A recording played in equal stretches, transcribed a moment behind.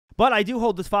But I do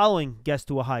hold this following guest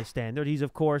to a high standard. He's,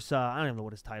 of course, I don't even know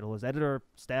what his title is, editor,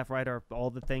 staff writer,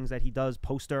 all the things that he does,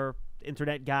 poster,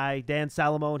 internet guy, Dan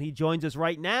Salomone. He joins us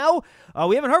right now.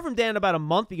 We haven't heard from Dan in about a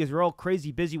month because we're all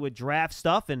crazy busy with draft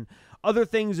stuff and other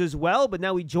things as well. But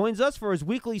now he joins us for his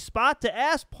weekly spot to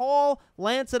ask Paul,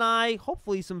 Lance, and I,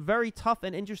 hopefully, some very tough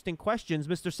and interesting questions.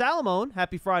 Mr. Salomone,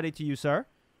 happy Friday to you, sir.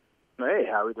 Hey,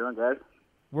 how we doing, guys?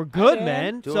 We're good,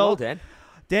 man. Doing well, Dan.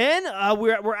 Dan,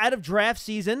 we're out of draft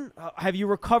season. Have you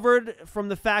recovered from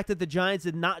the fact that the Giants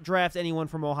did not draft anyone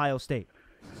from Ohio State?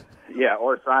 Yeah,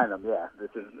 or sign them. Yeah,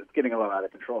 it's getting a little out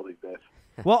of control these days.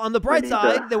 Well, on the bright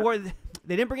side,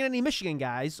 they didn't bring in any Michigan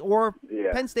guys or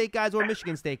Penn State guys or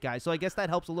Michigan State guys. So I guess that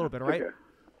helps a little bit, right?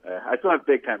 Okay. I still have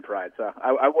big time pride, so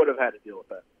I would have had to deal with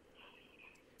that.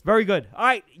 Very good. All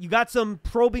right, you got some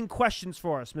probing questions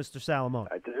for us, Mr. Salomone.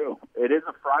 I do. It is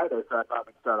a Friday, so I thought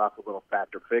we'd start off with a little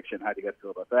fact or fiction. How do you guys feel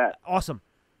about that? Awesome.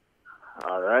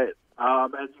 All right.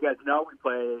 As you guys know, we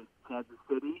play Kansas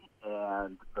City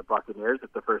and the Buccaneers.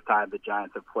 It's the first time the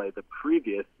Giants have played the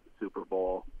previous Super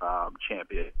Bowl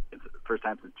champion. It's the first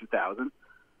time since 2000.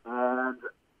 And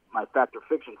my fact or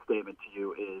fiction statement to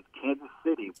you is Kansas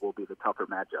City will be the tougher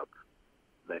matchup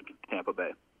than Tampa Bay.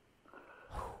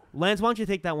 Lance, why don't you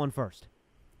take that one first?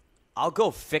 I'll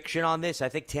go fiction on this. I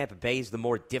think Tampa Bay is the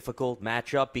more difficult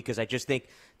matchup because I just think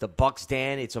the Bucs,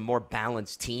 Dan, it's a more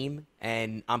balanced team.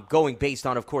 And I'm going based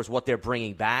on, of course, what they're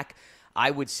bringing back. I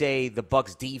would say the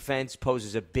Bucs defense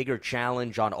poses a bigger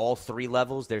challenge on all three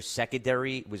levels. Their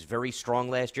secondary was very strong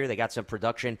last year. They got some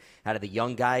production out of the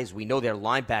young guys. We know their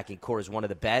linebacking core is one of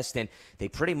the best, and they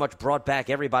pretty much brought back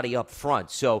everybody up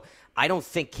front. So I don't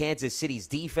think Kansas City's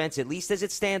defense, at least as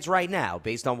it stands right now,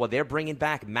 based on what they're bringing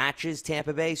back, matches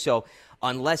Tampa Bay. So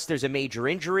unless there's a major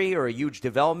injury or a huge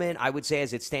development, I would say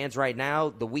as it stands right now,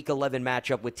 the Week 11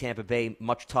 matchup with Tampa Bay,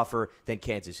 much tougher than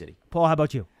Kansas City. Paul, how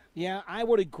about you? Yeah, I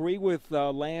would agree with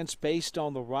Lance based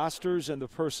on the rosters and the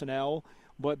personnel.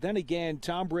 But then again,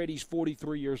 Tom Brady's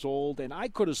 43 years old, and I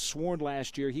could have sworn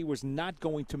last year he was not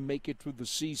going to make it through the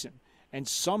season. And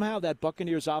somehow that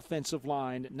Buccaneers offensive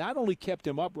line not only kept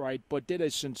him upright, but did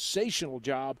a sensational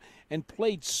job and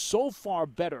played so far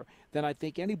better than I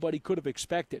think anybody could have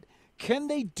expected. Can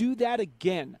they do that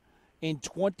again in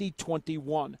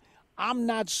 2021? I'm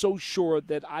not so sure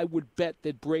that I would bet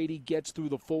that Brady gets through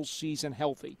the full season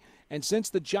healthy. And since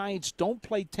the Giants don't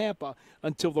play Tampa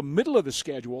until the middle of the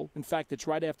schedule, in fact, it's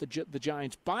right after the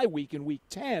Giants bye week in Week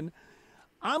 10,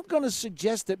 I'm going to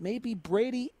suggest that maybe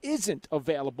Brady isn't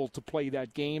available to play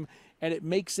that game, and it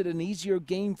makes it an easier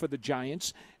game for the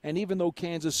Giants. And even though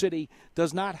Kansas City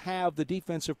does not have the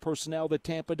defensive personnel that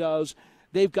Tampa does,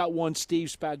 they've got one Steve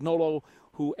Spagnuolo,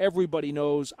 who everybody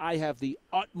knows I have the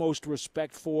utmost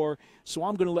respect for. So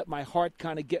I'm going to let my heart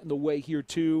kind of get in the way here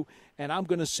too, and I'm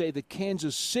going to say that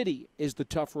Kansas City is the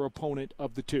tougher opponent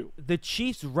of the two. The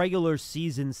Chiefs' regular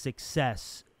season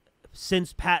success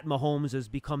since Pat Mahomes has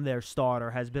become their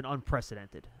starter has been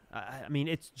unprecedented. I mean,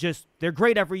 it's just they're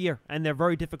great every year, and they're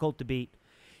very difficult to beat.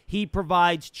 He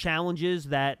provides challenges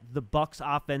that the Bucs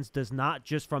offense does not,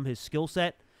 just from his skill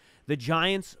set. The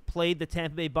Giants played the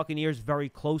Tampa Bay Buccaneers very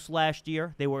close last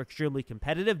year. They were extremely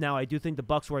competitive. Now, I do think the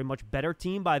Bucs were a much better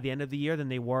team by the end of the year than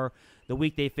they were the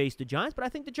week they faced the Giants. But I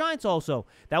think the Giants also,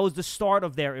 that was the start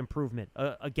of their improvement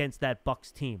against that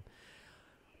Bucs team.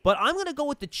 But I'm going to go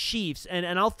with the Chiefs,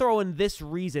 and I'll throw in this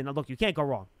reason. Now, look, you can't go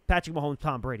wrong. Patrick Mahomes,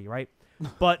 Tom Brady, right?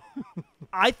 But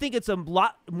I think it's a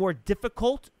lot more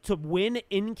difficult to win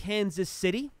in Kansas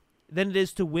City than it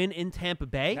is to win in Tampa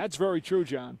Bay. That's very true,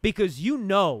 John. Because you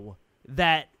know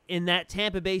that in that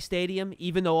Tampa Bay stadium,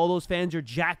 even though all those fans are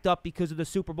jacked up because of the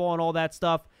Super Bowl and all that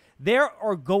stuff, there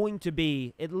are going to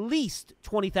be at least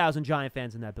 20,000 Giant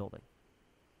fans in that building.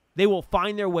 They will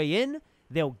find their way in,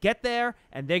 they'll get there,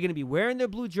 and they're going to be wearing their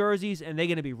blue jerseys, and they're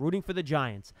going to be rooting for the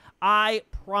Giants. I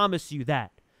promise you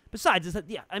that. Besides,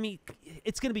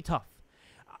 it's going to be tough.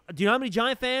 Do you know how many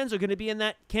Giant fans are going to be in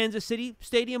that Kansas City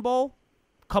Stadium Bowl?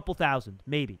 Couple thousand,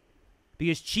 maybe,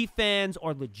 because Chief fans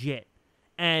are legit,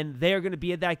 and they are going to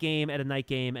be at that game, at a night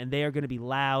game, and they are going to be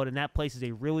loud, and that place is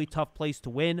a really tough place to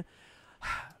win.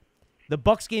 The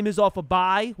Bucs game is off a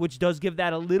bye, which does give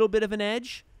that a little bit of an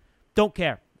edge. Don't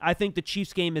care. I think the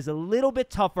Chiefs game is a little bit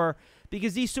tougher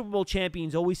because these Super Bowl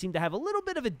champions always seem to have a little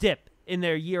bit of a dip in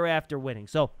their year after winning.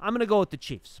 So I'm going to go with the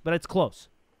Chiefs, but it's close.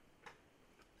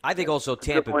 I think also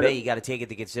Tampa Bay, you got to take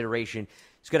into consideration,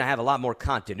 it's going to have a lot more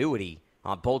continuity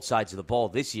on both sides of the ball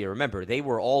this year. Remember, they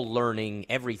were all learning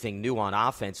everything new on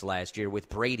offense last year with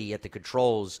Brady at the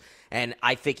controls. And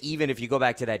I think even if you go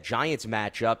back to that Giants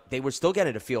matchup, they were still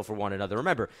getting a feel for one another.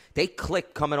 Remember, they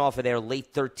clicked coming off of their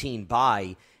late 13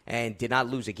 bye, and did not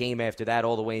lose a game after that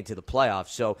all the way into the playoffs.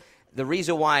 So the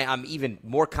reason why I'm even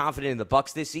more confident in the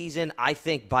Bucs this season, I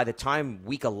think by the time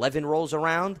Week 11 rolls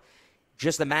around,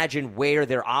 just imagine where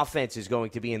their offense is going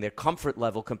to be in their comfort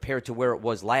level compared to where it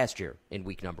was last year in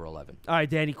week number 11. All right,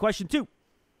 Danny, question 2.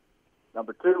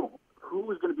 Number 2,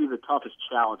 who is going to be the toughest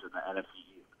challenge in the NFC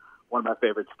East? One of my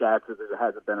favorite stats is it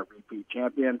hasn't been a repeat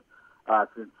champion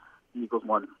since the Eagles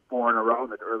won 4 in a row in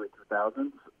the early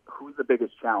 2000s. Who's the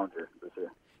biggest challenger this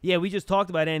year? Yeah, we just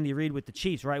talked about Andy Reid with the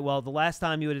Chiefs, right? Well, the last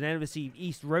time you had an NFC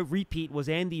East repeat was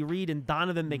Andy Reid and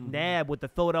Donovan McNabb with the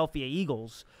Philadelphia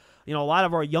Eagles. You know, a lot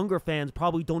of our younger fans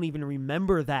probably don't even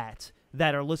remember that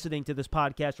are listening to this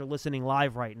podcast or listening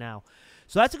live right now.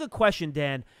 So that's a good question,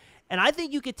 Dan. And I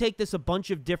think you could take this a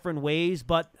bunch of different ways,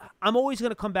 but I'm always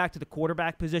going to come back to the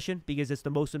quarterback position because it's the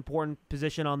most important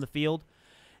position on the field.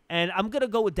 And I'm going to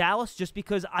go with Dallas just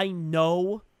because I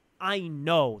know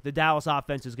the Dallas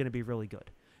offense is going to be really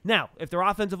good. Now, if their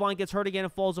offensive line gets hurt again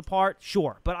and falls apart,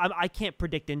 sure. But I can't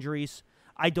predict injuries.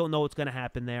 I don't know what's going to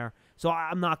happen there. So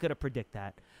I'm not going to predict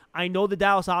that. I know the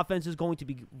Dallas offense is going to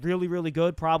be really, really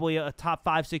good, probably a top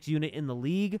 5-6 unit in the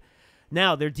league.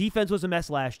 Now, their defense was a mess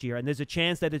last year, and there's a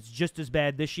chance that it's just as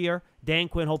bad this year. Dan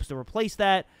Quinn hopes to replace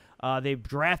that. They've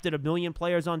drafted 1 million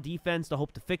players on defense to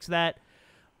hope to fix that.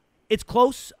 It's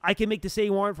close. I can make the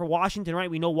same warrant for Washington,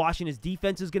 right? We know Washington's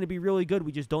defense is going to be really good.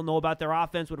 We just don't know about their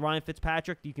offense with Ryan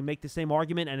Fitzpatrick. You can make the same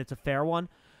argument, and it's a fair one.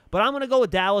 But I'm going to go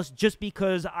with Dallas just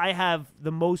because I have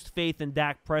the most faith in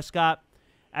Dak Prescott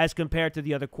as compared to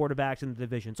the other quarterbacks in the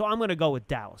division. So I'm going to go with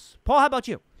Dallas. Paul, how about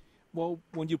you? Well,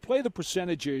 when you play the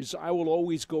percentages, I will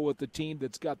always go with the team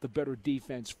that's got the better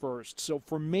defense first. So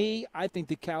for me, I think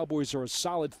the Cowboys are a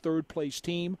solid third-place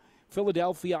team.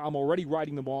 Philadelphia, I'm already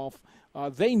writing them off.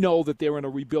 They know that they're in a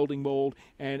rebuilding mode,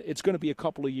 and it's going to be a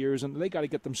couple of years, and they got to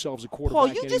get themselves a quarterback Paul,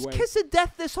 you anyway. just kissed a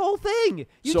death this whole thing.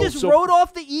 You just wrote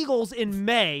off the Eagles in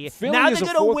May. Philly now is they're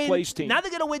a going to fourth-place team. Now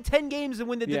they're going to win 10 games and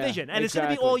win the division, and it's going to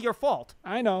be exactly. all your fault.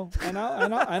 I know, and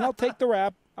I'll take the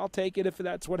rap. I'll take it if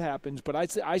that's what happens. But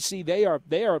I see they are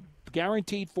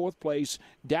guaranteed fourth place.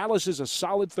 Dallas is a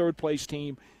solid third-place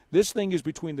team. This thing is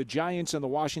between the Giants and the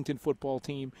Washington football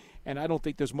team, and I don't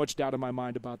think there's much doubt in my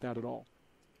mind about that at all.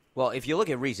 Well, if you look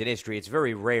at recent history, it's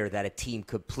very rare that a team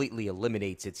completely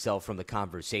eliminates itself from the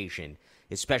conversation,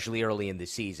 especially early in the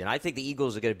season. I think the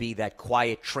Eagles are going to be that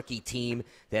quiet, tricky team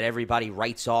that everybody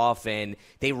writes off, and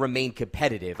they remain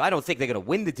competitive. I don't think they're going to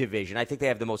win the division. I think they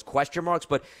have the most question marks,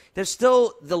 but they're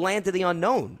still the land of the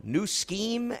unknown. New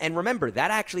scheme, and remember,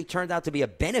 that actually turned out to be a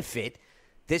benefit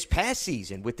this past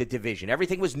season with the division.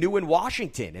 Everything was new in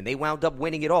Washington, and they wound up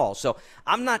winning it all. So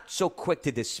I'm not so quick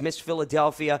to dismiss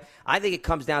Philadelphia. I think it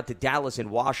comes down to Dallas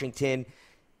and Washington.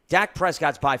 Dak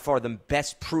Prescott's by far the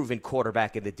best proven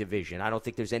quarterback in the division. I don't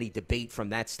think there's any debate from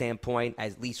that standpoint,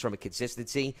 at least from a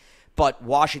consistency. But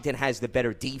Washington has the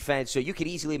better defense, so you could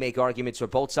easily make arguments for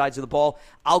both sides of the ball.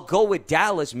 I'll go with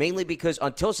Dallas mainly because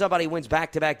until somebody wins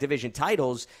back-to-back division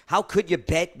titles, how could you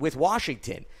bet with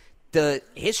Washington? The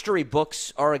history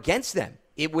books are against them.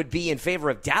 It would be in favor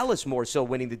of Dallas more so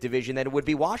winning the division than it would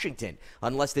be Washington,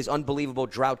 unless this unbelievable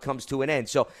drought comes to an end.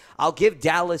 So I'll give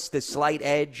Dallas the slight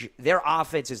edge. Their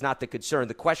offense is not the concern.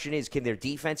 The question is, can their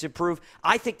defense improve?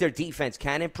 I think their defense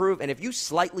can improve, and if you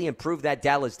slightly improve that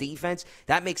Dallas defense,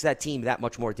 that makes that team that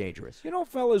much more dangerous. You know,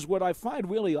 fellas, what I find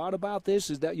really odd about this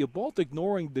is that you're both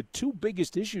ignoring the two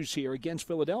biggest issues here against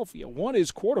Philadelphia. One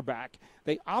is quarterback.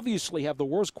 They obviously have the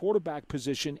worst quarterback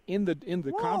position in the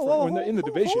conference in the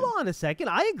division. Hold on a second.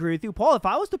 I agree with you, Paul. If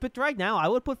I was to pick right now, I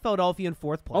would put Philadelphia in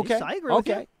fourth place. Okay. I agree with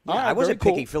you. Yeah, I wasn't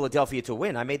picking Philadelphia to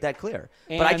win. I made that clear.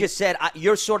 But I just said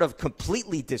you're sort of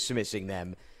completely dismissing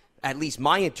them, at least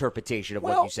my interpretation of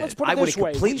what you said. Let's put it this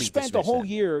way. We spent the whole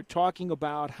year talking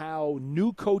about how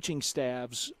new coaching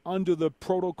staffs under the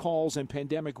protocols and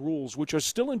pandemic rules, which are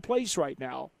still in place right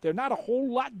now, they're not a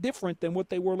whole lot different than what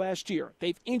they were last year.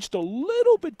 They've inched a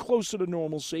little bit closer to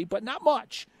normalcy, but not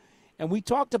much. And we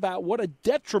talked about what a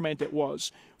detriment it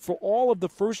was for all of the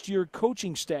first-year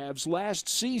coaching staffs last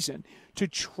season to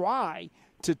try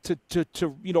to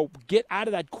get out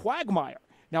of that quagmire.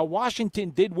 Now, Washington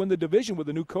did win the division with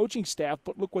a new coaching staff,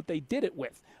 but look what they did it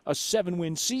with, a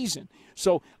 7-win season.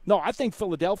 So, no, I think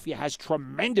Philadelphia has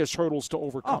tremendous hurdles to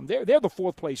overcome. They're the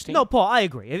fourth-place team. No, Paul, I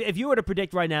agree. If you were to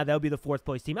predict right now, that would be the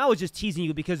fourth-place team. I was just teasing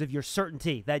you because of your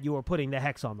certainty that you were putting the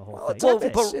hex on the whole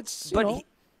thing.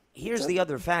 Here's the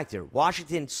other factor.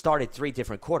 Washington started 3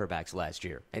 different quarterbacks last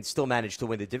year and still managed to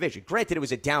win the division. Granted, it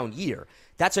was a down year.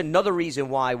 That's another reason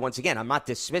why, once again, I'm not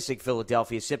dismissing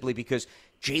Philadelphia simply because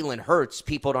Jalen Hurts,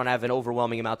 people don't have an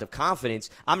overwhelming amount of confidence.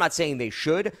 I'm not saying they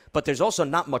should, but there's also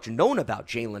not much known about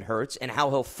Jalen Hurts and how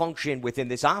he'll function within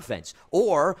this offense,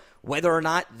 or whether or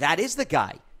not that is the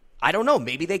guy. I don't know.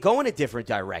 Maybe they go in a different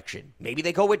direction. Maybe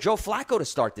they go with Joe Flacco to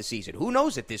start the season. Who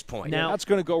knows at this point? Now, that's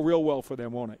going to go real well for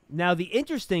them, won't it? Now, the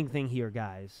interesting thing here,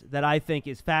 guys, that I think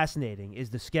is fascinating is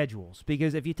the schedules.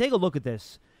 Because if you take a look at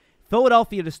this,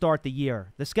 Philadelphia to start the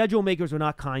year, the schedule makers were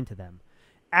not kind to them.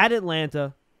 At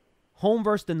Atlanta, home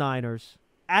versus the Niners.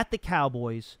 At the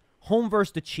Cowboys, home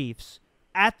versus the Chiefs.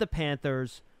 At the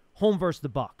Panthers, home versus the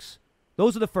Bucs.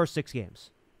 Those are the first 6 games.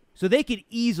 So they could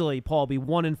easily, Paul, be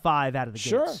 1-5 out of the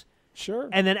gates. Sure.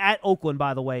 And then at Oakland,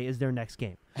 by the way, is their next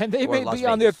game. And they Or may Las be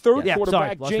on their Vegas. third Yeah, quarterback,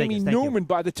 sorry, Las Jamie Vegas, thank you. Newman,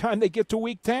 by the time they get to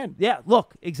Week 10. Yeah,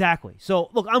 look, exactly. So,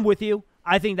 look, I'm with you.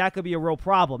 I think that could be a real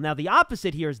problem. Now, the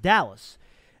opposite here is Dallas.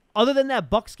 Other than that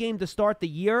Bucs game to start the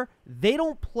year, they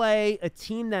don't play a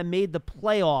team that made the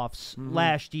playoffs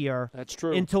last year. That's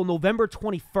true. Until November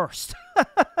 21st.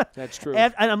 That's true.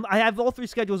 I have all 3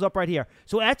 schedules up right here.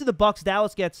 So after the Bucs,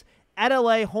 Dallas gets at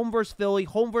LA, home versus Philly,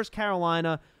 home versus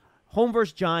Carolina, home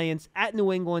versus Giants, at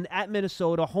New England, at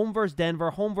Minnesota, home versus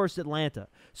Denver, home versus Atlanta.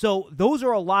 So those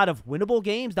are a lot of winnable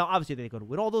games. Now, obviously, they're going to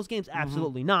win all those games.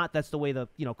 Absolutely not. That's the way the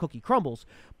cookie crumbles.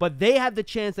 But they have the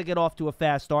chance to get off to a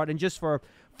fast start. And just for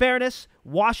fairness,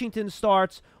 Washington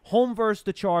starts home versus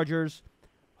the Chargers,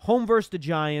 home versus the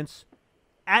Giants,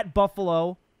 at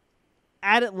Buffalo,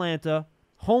 at Atlanta,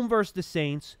 home versus the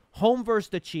Saints, home versus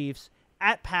the Chiefs,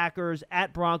 at Packers,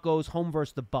 at Broncos, home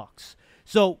versus the Bucs.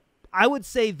 So I would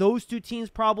say those 2 teams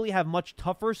probably have much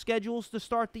tougher schedules to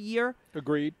start the year.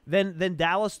 Agreed. Than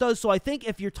Dallas does. So I think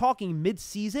if you're talking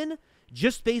mid-season,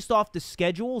 just based off the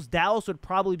schedules, Dallas would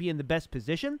probably be in the best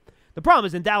position. The problem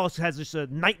is, Dallas has just a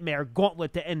nightmare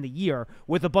gauntlet to end the year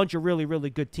with a bunch of really, really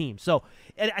good teams. So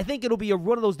and I think it'll be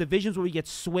one of those divisions where we get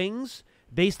swings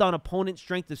based on opponent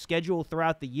strength of schedule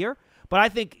throughout the year. But I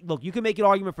think, look, you can make an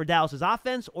argument for Dallas's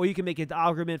offense, or you can make an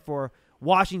argument for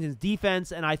Washington's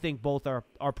defense, and I think both are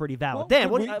pretty valid.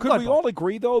 Well, Dan, could we all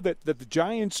agree, though, that the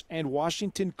Giants and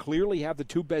Washington clearly have the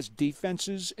 2 best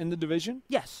defenses in the division?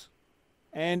 Yes.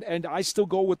 And I still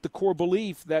go with the core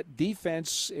belief that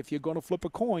defense, if you're going to flip a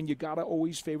coin, you got to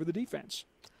always favor the defense.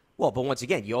 Well, but once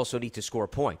again, you also need to score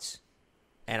points.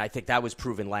 And I think that was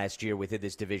proven last year within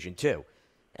this division, too.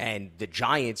 And the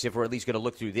Giants, if we're at least going to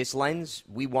look through this lens,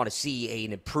 we want to see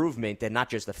an improvement, and not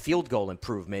just a field goal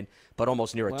improvement, but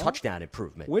almost near a touchdown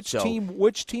improvement. Which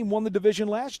team won the division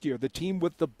last year? The team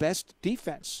with the best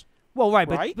defense. Well, right?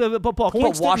 But Paul,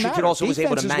 Points but Washington matter. also was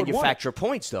able to Defense is what won. manufacture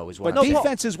points, though, is what But I'm saying.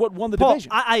 defense is what won the Paul,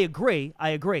 division. I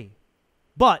agree.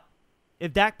 But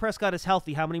if Dak Prescott is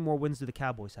healthy, how many more wins do the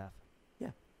Cowboys have?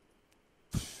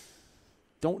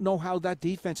 Don't know how that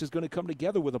defense is going to come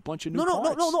together with a bunch of new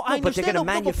parts. No. I but they're understand. going to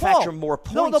manufacture more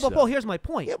points. But Paul, here's my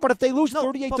point. Yeah, but if they lose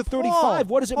 38-35,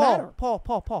 what does it matter?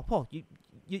 Paul,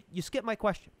 you skipped my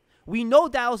question. We know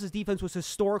Dallas's defense was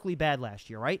historically bad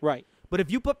last year, right? Right. But if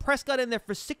you put Prescott in there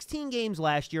for 16 games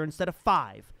last year instead of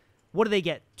 5, what do they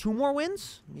get? 2 more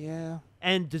wins? Yeah.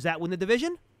 And does that win the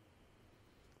division?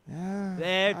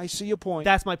 I see your point.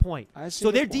 That's my point.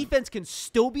 So their defense can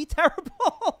still be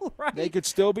terrible, right? They could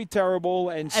still be terrible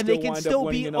and they can wind still up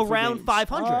winning be enough around games.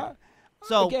 500.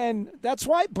 So again, that's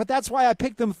why I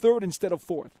picked them 3rd instead of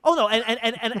 4th. Oh no,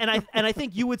 and I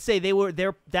think you would say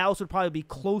Dallas would probably be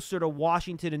closer to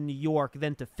Washington and New York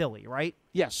than to Philly, right?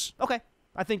 Yes. Okay,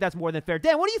 I think that's more than fair.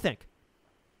 Dan, what do you think?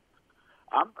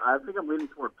 I think I'm leaning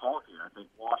toward Paul here. I think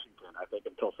Washington. I think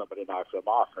until somebody knocks them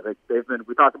off. I think they've been.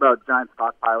 We talked about Giants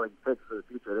stockpiling picks for the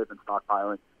future. They've been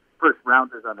stockpiling first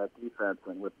rounders on that defense,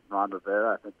 and with Ron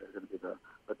Rivera, I think they're going to be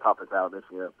the toughest out this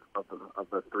year of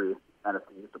the 3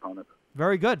 NFC East opponents.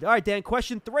 Very good. All right, Dan.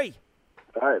 Question 3.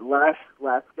 All right,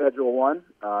 last schedule one.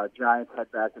 Giants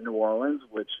head back to New Orleans,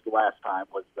 which the last time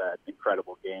was that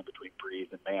incredible game between Breeze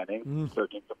and Manning,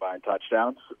 13 combined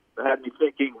touchdowns. That had me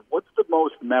thinking, what's the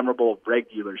most memorable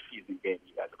regular season game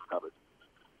you guys have covered?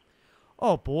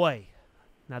 Oh boy,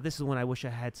 now this is when I wish I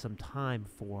had some time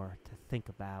to think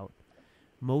about.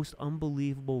 Most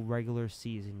unbelievable regular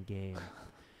season game.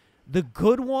 The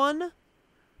good one,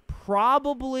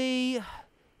 probably.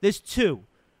 There's 2.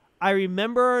 I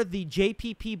remember the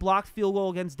JPP blocked field goal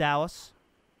against Dallas.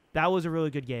 That was a really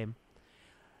good game.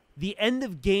 The end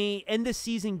of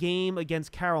season game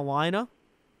against Carolina.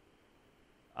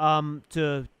 I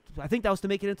think that was to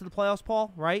make it into the playoffs,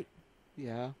 Paul, right?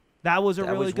 Yeah. That was a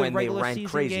That really was good when they regular ran season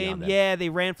crazy game. on them. Yeah, they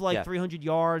ran for 300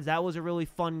 yards. That was a really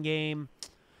fun game.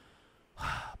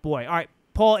 Boy, all right.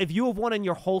 Paul, if you have one in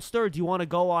your holster, do you want to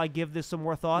go while I give this some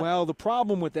more thought? Well, the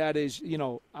problem with that is,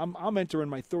 I'm entering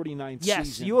my 39th yes,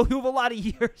 season. you have a lot of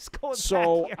years going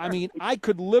So, back here. I mean, I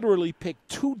could literally pick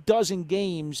 24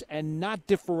 games and not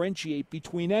differentiate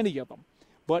between any of them.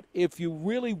 But if you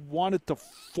really wanted to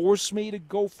force me to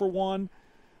go for one,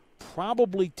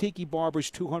 probably Tiki Barber's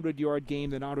 200-yard game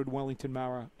that honored Wellington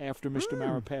Mara after Mr.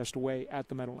 Mara passed away at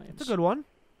the Meadowlands. That's a good one.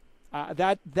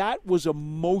 That was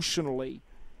emotionally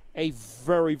a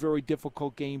very, very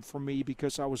difficult game for me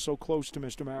because I was so close to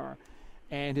Mr. Mara,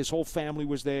 and his whole family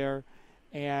was there,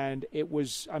 and it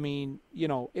was,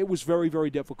 it was very, very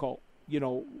difficult,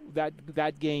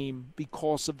 that game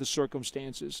because of the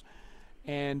circumstances,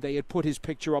 and they had put his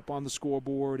picture up on the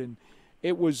scoreboard, and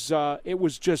it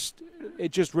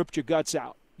just ripped your guts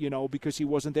out, because he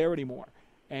wasn't there anymore,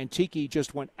 and Tiki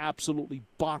just went absolutely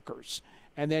bonkers.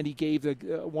 And then he gave the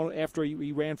one after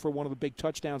he ran for one of the big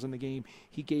touchdowns in the game.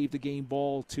 He gave the game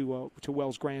ball to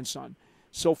Wells' grandson.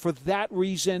 So for that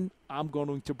reason, I'm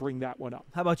going to bring that one up.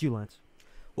 How about you, Lance?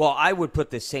 Well, I would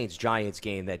put the Saints-Giants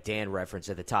game that Dan referenced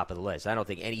at the top of the list. I don't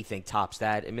think anything tops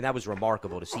that. I mean, that was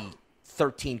remarkable to see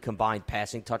 13 combined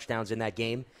passing touchdowns in that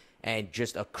game and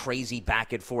just a crazy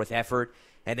back-and-forth effort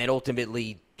and then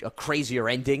ultimately a crazier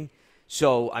ending.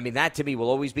 So, I mean, that to me will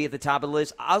always be at the top of the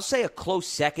list. I'll say a close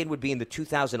second would be in the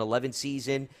 2011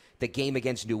 season, the game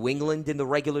against New England in the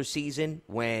regular season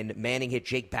when Manning hit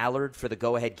Jake Ballard for the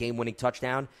go-ahead game-winning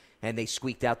touchdown, and they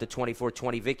squeaked out the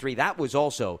 24-20 victory. That was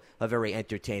also a very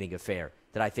entertaining affair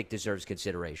that I think deserves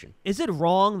consideration. Is it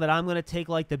wrong that I'm going to take,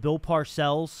 like, the Bill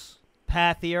Parcells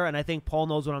path here, and I think Paul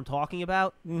knows what I'm talking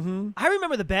about? Mm-hmm. I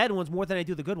remember the bad ones more than I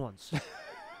do the good ones.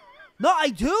 No, I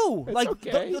do. It's like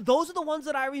okay. Those are the ones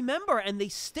that I remember, and they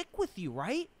stick with you,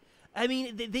 right? I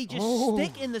mean, they just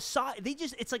stick in the side.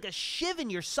 It's like a shiv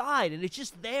in your side, and it's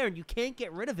just there, and you can't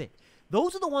get rid of it.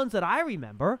 Those are the ones that I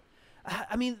remember.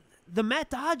 I mean, the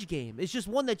Matt Dodge game is just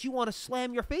one that you want to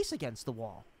slam your face against the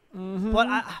wall. Mm-hmm.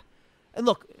 But and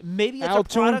look, maybe it's Al a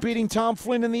product. Toon beating Tom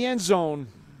Flynn in the end zone.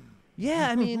 Yeah,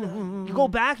 I mean, you go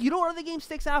back. You know what other game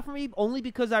sticks out for me? Only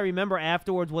because I remember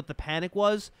afterwards what the panic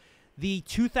was. The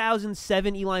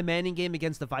 2007 Eli Manning game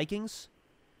against the Vikings,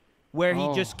 where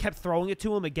he just kept throwing it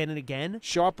to him again and again.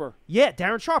 Sharper. Yeah,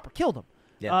 Darren Sharper killed him.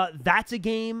 Yeah. That's a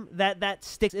game that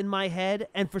sticks in my head.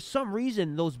 And for some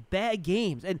reason, those bad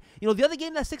games. And, the other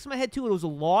game that sticks in my head, too, it was a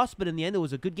loss, but in the end it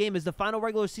was a good game, is the final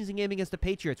regular season game against the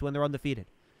Patriots when they're undefeated.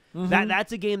 Mm-hmm.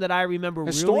 That's a game that I remember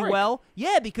Historic. really well.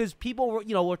 Yeah, because people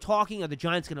were talking, are the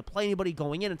Giants going to play anybody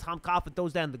going in? And Tom Coughlin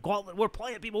throws down the gauntlet. We're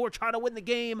playing people. We're trying to win the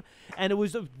game. And it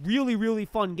was a really, really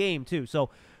fun game, too. So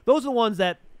those are the ones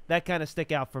that kind of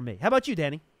stick out for me. How about you,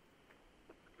 Danny?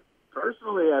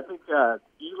 Personally, I think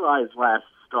Eli's last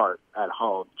start at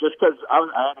home, just because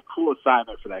I had a cool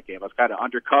assignment for that game. I was kind of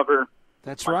undercover.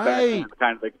 That's my right.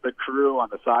 Kind of the crew on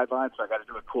the sideline, so I got to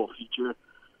do a cool feature.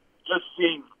 Just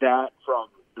seeing that from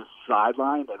the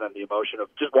sideline and then the emotion of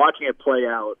just watching it play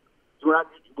out.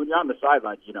 When you're on the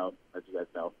sideline, as you guys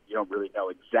know, you don't really know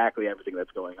exactly everything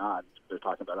that's going on. They're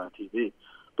talking about it on TV.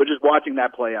 But just watching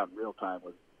that play out in real time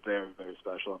was very, very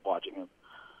special. And watching him,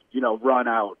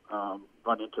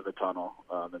 run into the tunnel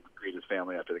and greet his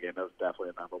family after the game, that was definitely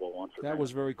a memorable one for me. That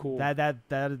was very cool.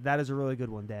 That is a really good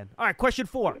one, Dan. All right, question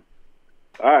 4.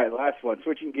 All right, last one.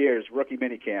 Switching gears, rookie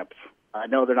minicamp. I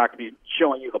know they're not going to be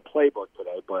showing you the playbook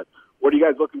today, but what are you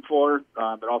guys looking for?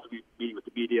 They'll also be meeting with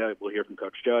the media. We'll hear from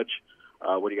Coach Judge.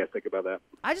 What do you guys think about that?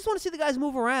 I just want to see the guys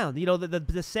move around.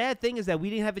 The sad thing is that we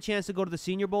didn't have a chance to go to the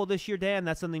Senior Bowl this year, Dan.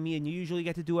 That's something me and you usually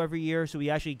get to do every year, so we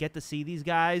actually get to see these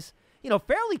guys,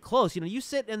 fairly close. You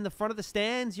sit in the front of the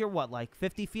stands. You're,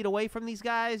 50 feet away from these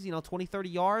guys, 20, 30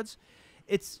 yards.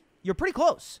 You're pretty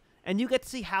close, and you get to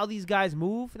see how these guys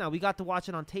move. Now, we got to watch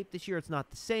it on tape this year. It's not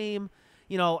the same.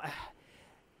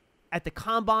 At the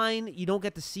Combine, you don't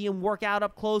get to see them work out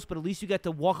up close, but at least you get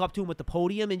to walk up to them at the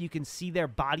podium, and you can see their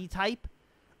body type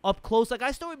up close. Like,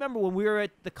 I still remember when we were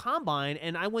at the Combine,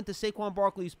 and I went to Saquon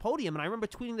Barkley's podium, and I remember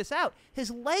tweeting this out.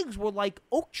 His legs were like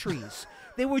oak trees.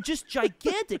 They were just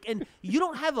gigantic, and you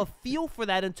don't have a feel for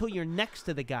that until you're next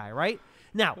to the guy, right?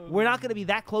 Now, we're not going to be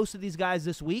that close to these guys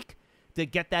this week to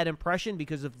get that impression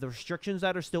because of the restrictions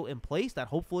that are still in place that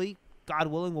hopefully, God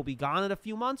willing, will be gone in a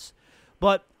few months.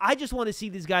 But I just want to see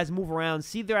these guys move around,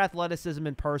 see their athleticism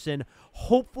in person.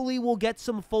 Hopefully we'll get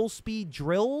some full-speed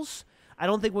drills. I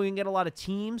don't think we're going to get a lot of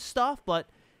team stuff, but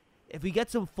if we get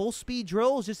some full-speed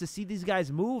drills just to see these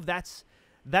guys move, that's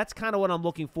kind of what I'm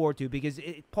looking forward to because,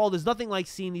 Paul, there's nothing like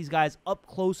seeing these guys up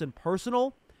close and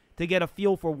personal to get a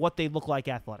feel for what they look like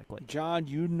athletically. John,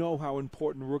 you know how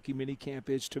important rookie minicamp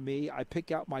is to me. I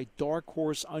pick out my dark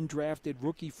horse undrafted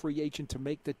rookie free agent to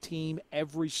make the team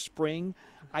every spring.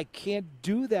 I can't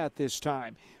do that this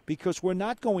time because we're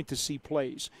not going to see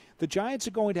plays. The Giants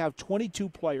are going to have 22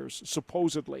 players,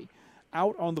 supposedly,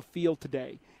 out on the field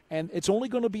today. And it's only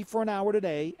going to be for an hour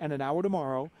today and an hour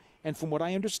tomorrow. And from what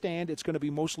I understand, it's going to be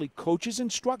mostly coaches'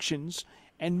 instructions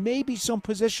and maybe some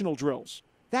positional drills.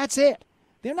 That's it.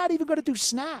 They're not even going to do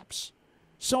snaps.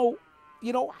 So,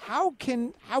 how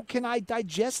can I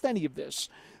digest any of this?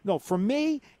 No, for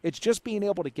me, it's just being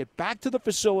able to get back to the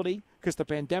facility because the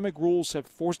pandemic rules have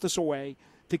forced us away,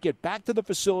 to get back to the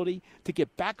facility, to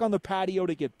get back on the patio,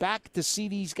 to get back to see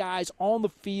these guys on the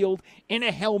field in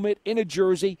a helmet, in a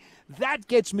jersey. That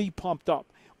gets me pumped up.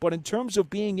 But in terms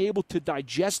of being able to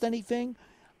digest anything,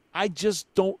 I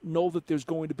just don't know that there's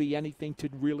going to be anything to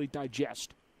really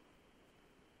digest.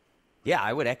 Yeah,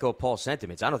 I would echo Paul's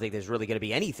sentiments. I don't think there's really going to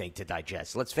be anything to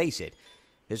digest. Let's face it.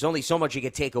 There's only so much you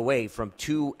can take away from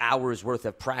 2 hours worth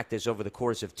of practice over the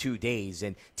course of 2 days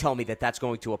and tell me that that's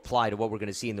going to apply to what we're going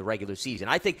to see in the regular season.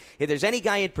 I think if there's any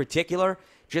guy in particular,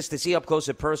 just to see up close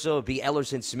and personal, it would be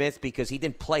Ellerson Smith because he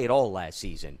didn't play at all last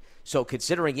season. So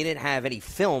considering he didn't have any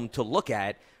film to look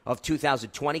at of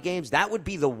 2020 games, that would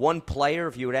be the one player,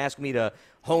 if you would ask me to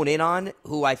hone in on,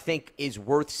 who I think is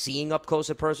worth seeing up close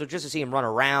and personal, just to see him run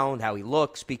around, how he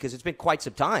looks, because it's been quite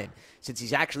some time since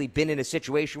he's actually been in a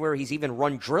situation where he's even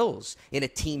run drills in a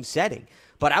team setting.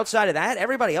 But outside of that,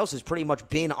 everybody else has pretty much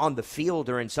been on the field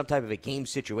or in some type of a game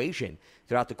situation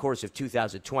throughout the course of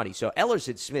 2020. So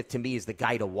Ellerson Smith, to me, is the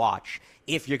guy to watch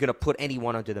if you're going to put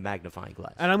anyone under the magnifying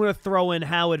glass. And I'm going to throw in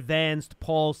how advanced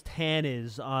Paul's tan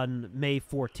is on May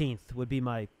 14th would be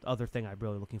my other thing I'm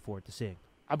really looking forward to seeing.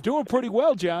 I'm doing pretty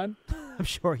well, John. I'm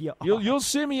sure you are. You'll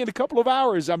see me in a couple of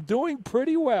hours. I'm doing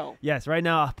pretty well. Yes, right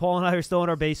now, Paul and I are still in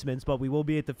our basements, but we will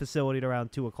be at the facility at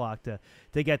around 2 o'clock to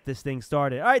get this thing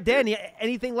started. All right, Dan,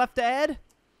 anything left to add?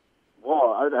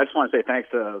 Well, I just want to say thanks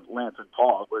to Lance and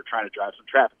Paul. We're trying to drive some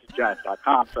traffic to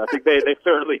Giants.com, so I think they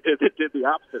thoroughly did the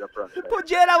opposite approach. But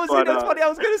Jen, it was funny. I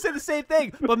was going to say the same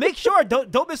thing, but make sure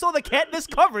don't miss all the can't miss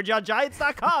coverage on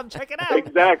Giants.com. Check it out.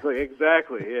 Exactly.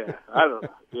 Yeah, I don't know.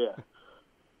 Yeah.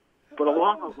 But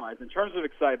along those lines, in terms of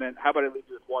excitement, how about I leave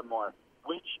you with one more?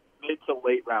 Which mid to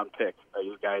late round pick do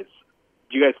you guys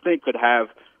think could have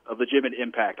a legitimate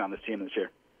impact on this team this year?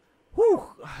 Whew.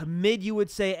 Mid, you would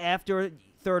say after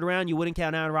third round, you wouldn't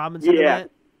count Aaron Robinson in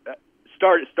that?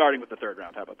 Starting with the third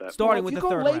round. How about that? If you go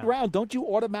late round, don't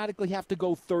you automatically have to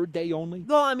go third day only?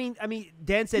 No, I mean,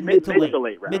 Dan said mid to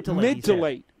late. Mid to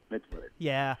late.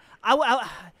 Yeah.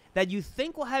 That you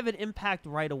think will have an impact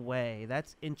right away.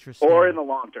 That's interesting. Or in the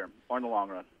long term, or in the long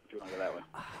run, if you want to go that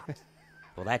way.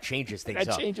 Well, that changes things up.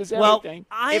 That changes everything.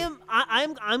 Well,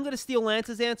 I'm going to steal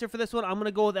Lance's answer for this one. I'm going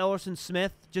to go with Ellerson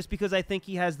Smith just because I think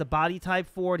he has the body type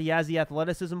for it. He has the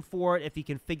athleticism for it. If he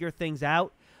can figure things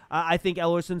out, I think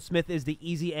Ellerson Smith is the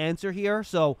easy answer here.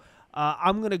 So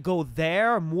I'm going to go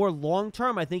there. More long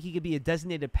term, I think he could be a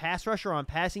designated pass rusher on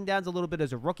passing downs a little bit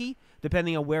as a rookie,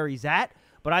 depending on where he's at.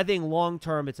 But I think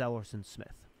long-term it's Ellerson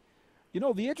Smith. You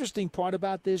know, the interesting part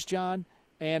about this, John,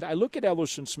 and I look at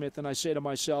Ellerson Smith and I say to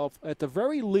myself, at the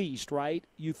very least, right,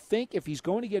 you think if he's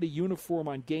going to get a uniform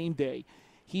on game day,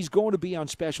 he's going to be on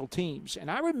special teams.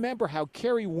 And I remember how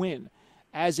Kerry Wynn,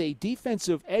 as a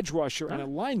defensive edge rusher and a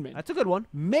lineman, that's a good one,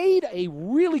 made a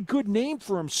really good name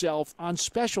for himself on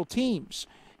special teams,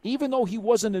 even though he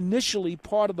wasn't initially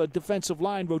part of the defensive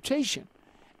line rotation.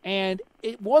 And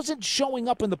it wasn't showing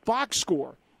up in the box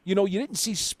score. You know, you didn't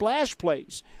see splash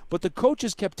plays. But the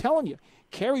coaches kept telling you,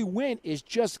 Kerry Wynn is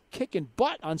just kicking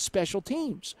butt on special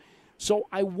teams. So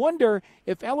I wonder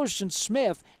if Ellerson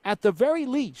Smith, at the very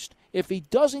least, if he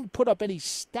doesn't put up any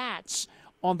stats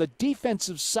on the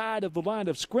defensive side of the line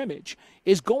of scrimmage,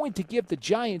 is going to give the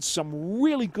Giants some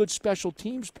really good special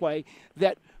teams play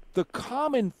that the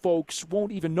common folks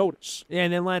won't even notice. Yeah,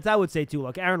 and then, Lance, I would say, too,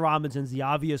 look, Aaron Robinson's the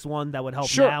obvious one that would help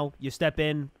now. You step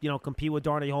in, compete with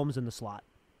Darnay Holmes in the slot.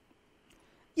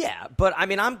 Yeah, but, I'm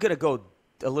going to go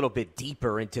a little bit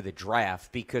deeper into the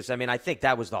draft because, I think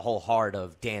that was the whole heart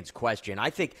of Dan's question.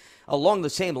 I think along the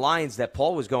same lines that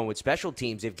Paul was going with special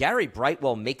teams, if Gary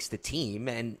Brightwell makes the team,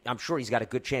 and I'm sure he's got a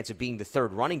good chance of being the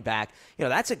third running back,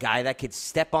 that's a guy that could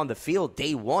step on the field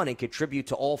day one and contribute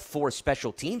to all 4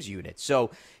 special teams units.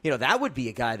 So, that would be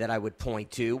a guy that I would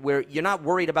point to where you're not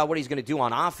worried about what he's going to do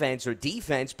on offense or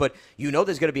defense, but there's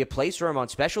going to be a place for him on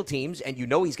special teams, and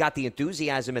he's got the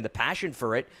enthusiasm and the passion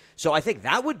for it. So I think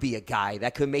that would be a guy that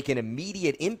that could make an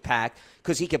immediate impact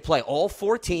because he could play all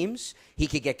 4 teams. He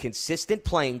could get consistent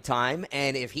playing time,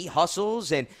 and if he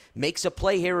hustles and makes a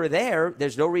play here or there,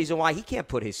 there's no reason why he can't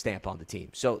put his stamp on the team.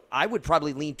 So I would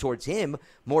probably lean towards him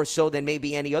more so than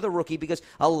maybe any other rookie because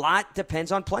a lot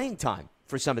depends on playing time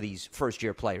for some of these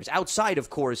first-year players, outside, of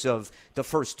course, of the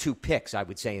first 2 picks, I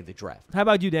would say, in the draft. How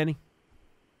about you, Danny?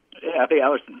 Yeah, I think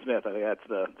Ellerson Smith, I think that's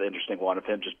the interesting one of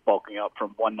him just bulking up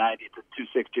from 190 to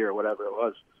 260 or whatever it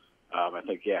was. I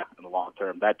think, in the long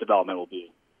term, that development will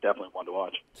be definitely one to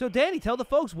watch. So, Danny, tell the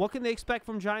folks, what can they expect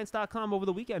from Giants.com over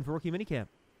the weekend for Rookie Minicamp?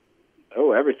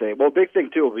 Oh, everything. Well, big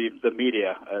thing, too, will be the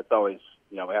media. It's always,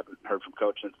 we haven't heard from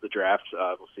Coach since the draft.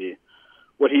 We'll see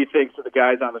what he thinks of the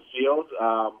guys on the field.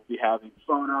 We'll be having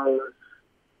photos,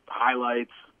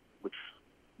 highlights, which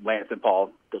Lance and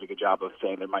Paul did a good job of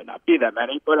saying there might not be that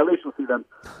many, but at least we'll see them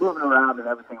moving around and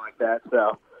everything like that.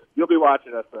 So you'll be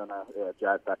watching us on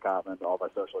Giants.com and all of our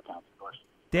social accounts, of course.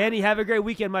 Danny, have a great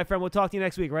weekend, my friend. We'll talk to you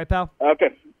next week, right, pal? Okay.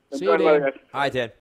 See you, Enjoy the weather, Dan. guys. All right, Dan.